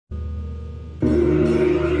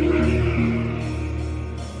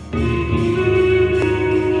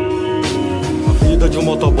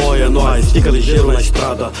fica ligeiro na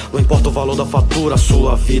estrada. Não importa o valor da fatura, a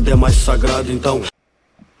sua vida é mais sagrada.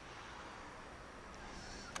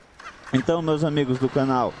 Então, meus amigos do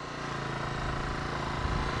canal,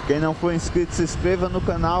 quem não for inscrito, se inscreva no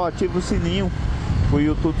canal, ative o sininho, o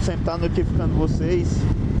YouTube sempre tá notificando vocês.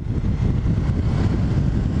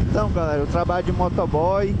 Então, galera, eu trabalho de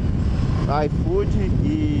motoboy, iFood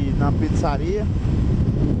e na pizzaria.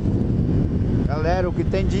 Galera, o que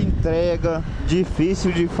tem de entrega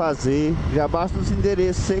difícil de fazer, já basta os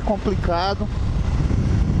endereços ser complicado,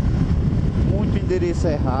 muito endereço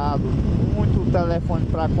errado, muito telefone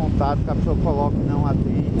para contato que a pessoa coloca e não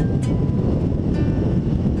atende.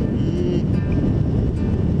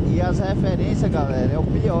 E as referências, galera, é o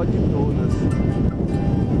pior de todas.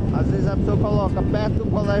 Às vezes a pessoa coloca perto do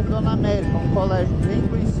colégio Dona América, um colégio bem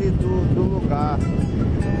conhecido do lugar.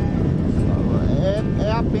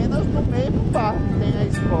 É apenas no mesmo bairro que tem a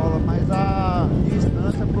escola, mas a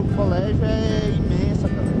distância para o colégio é imensa,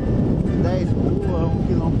 galera. 10 ruas, 1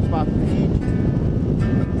 quilômetro para frente.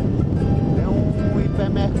 Tem um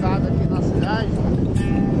hipermercado aqui na cidade,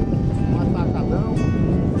 um atacadão.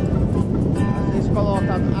 Às vezes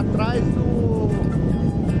coloca atrás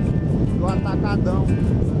do atacadão.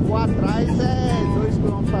 O atrás é 2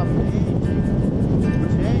 quilômetros para frente.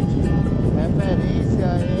 Gente, referência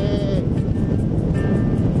é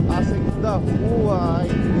a segunda rua, a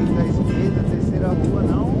esquerda, a terceira rua,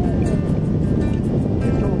 não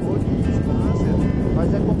esse horror de distância,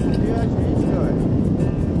 mas é confundir a gente, galera.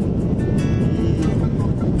 E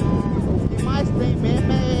o que mais tem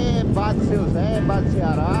mesmo é Bar do Seu Zé, Bar do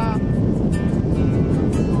Ceará.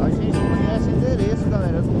 A gente conhece endereço,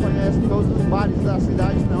 galera, eu não conheço todos os bares da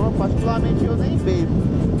cidade não, particularmente eu nem bebo,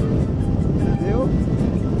 entendeu?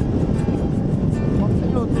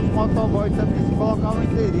 Outros motoboy também, se colocar o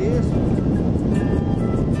endereço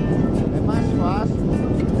é mais fácil.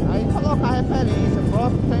 Aí colocar a referência,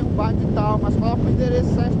 próximo tem um bar de tal, mas coloca o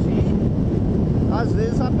endereço certinho. Às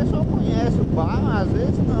vezes a pessoa conhece o bar, às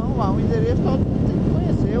vezes não. O endereço todo mundo tem que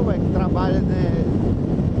conhecer, o que trabalha, né,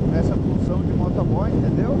 nessa função de motoboy,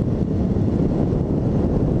 entendeu?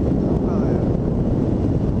 Então, galera,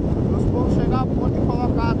 os povos chegar ao ponto de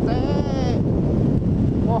colocar até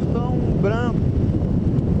portão branco.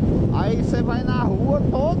 Aí você vai na rua,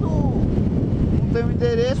 todo não tem um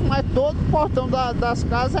endereço, mas todo o portão das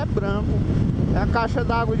casas é branco. É a caixa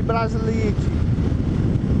d'água de Brasília e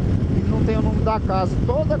não tem o nome da casa.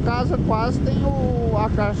 Toda casa quase tem a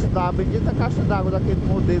caixa d'água, bendita caixa d'água daquele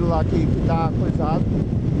modelo lá que tá coisado.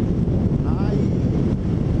 Aí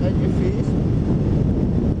é difícil.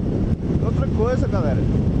 Outra coisa, galera,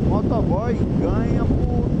 o motoboy ganha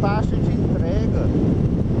por taxa de entrega.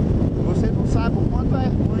 Você não sabe o quanto é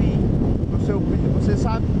ruim o seu pedido, você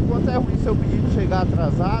sabe o quanto é ruim seu pedido chegar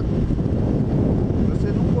atrasado,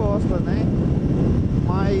 você não gosta, né?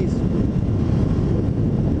 Mas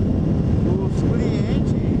os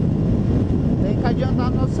clientes têm que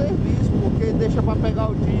adiantar nosso serviço, porque deixa para pegar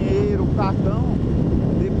o dinheiro, o cartão,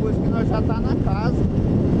 depois que nós já tá na casa.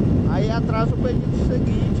 Aí atrasa o pedido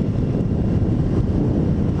seguinte.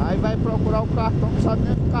 Aí vai procurar o cartão, não sabe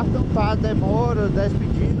nem onde o cartão tá, demora 10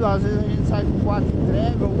 pedidos, às vezes a gente sai com 4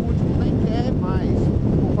 entregas, o último nem quer mais,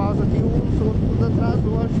 por causa que os outros tudo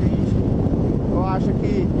atrasou a gente. Eu acho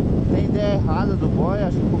que tem ideia errada do boy,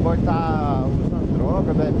 acho que o boy tá usando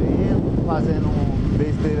droga, bebendo, fazendo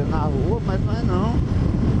besteira na rua, mas não é não.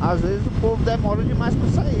 Às vezes o povo demora demais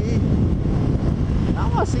para sair.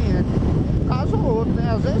 Não assim, né? Um caso ou outro,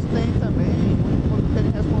 né? Às vezes tem também, muito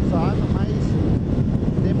irresponsável, mas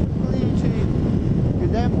tem muito cliente que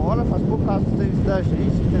demora, faz por causa do serviço da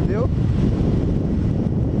gente, entendeu?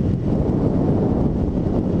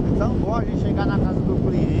 Então bom a gente chegar na casa do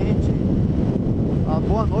cliente,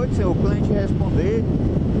 boa noite, senhor, o cliente responder.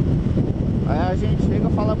 Aí a gente chega,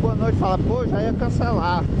 fala boa noite, fala, pô, já ia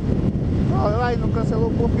cancelar. Aí não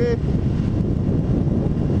cancelou por quê?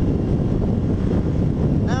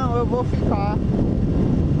 Não, eu vou ficar.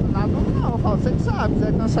 Nada não, eu falo, você que sabe,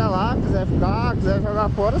 quiser cancelar, quiser ficar, quiser jogar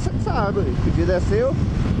fora, você que sabe, o pedido é seu.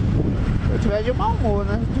 Se eu tiver de mau humor,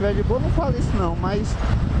 né? Se tiver de boa, não falo isso não, mas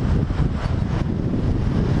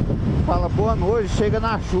fala boa noite, chega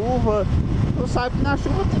na chuva. Tu sabe que na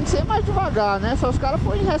chuva tem que ser mais devagar, né? Só os caras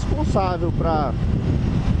foram irresponsáveis pra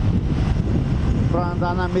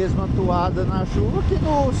andar na mesma toada na chuva que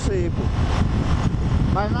no seco.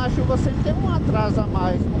 Mas na chuva sempre tem um atraso a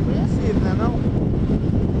mais, compreensível, né não?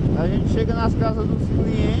 A gente chega nas casas dos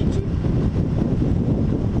clientes,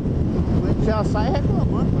 o cliente já sai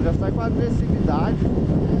reclamando, já sai com agressividade.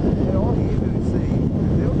 É horrível isso aí,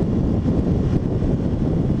 entendeu?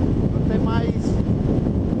 Não tem mais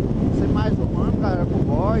ser mais humano, cara, com o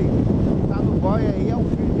boy.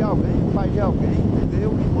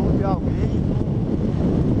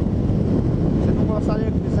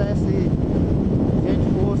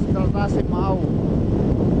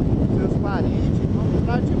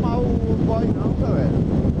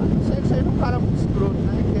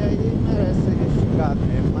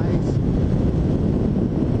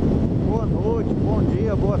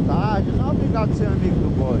 boa tarde, não é obrigado a ser amigo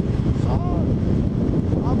do boy. Só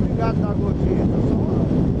não é obrigado a dar gorjeta, só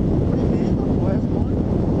cumprimenta, pô, responde.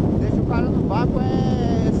 Deixa o cara no vácuo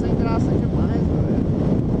é sem graça demais, velho.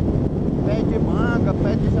 Pede manga,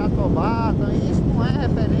 pede jatobata, isso não é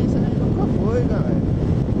referência nem nunca foi, galera.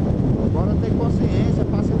 Agora tem consciência,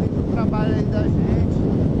 facilita o trabalho aí da gente.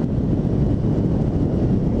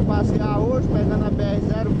 Vou passear hoje pegando a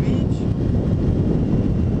BR-020.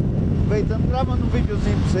 Aproveitando, gravando um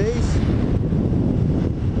videozinho pra vocês.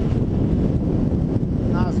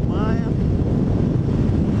 Nas manhas.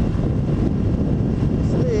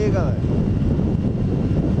 Isso aí, galera.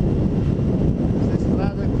 Essa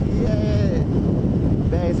estrada aqui é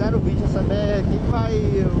BR-020. Essa BR aqui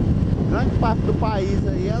vai grande parte do país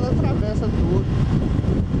aí, ela atravessa tudo.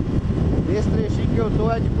 Esse trechinho que eu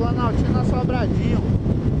tô é de Planaltina a Sobradinho.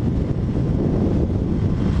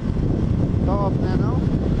 Top, né não?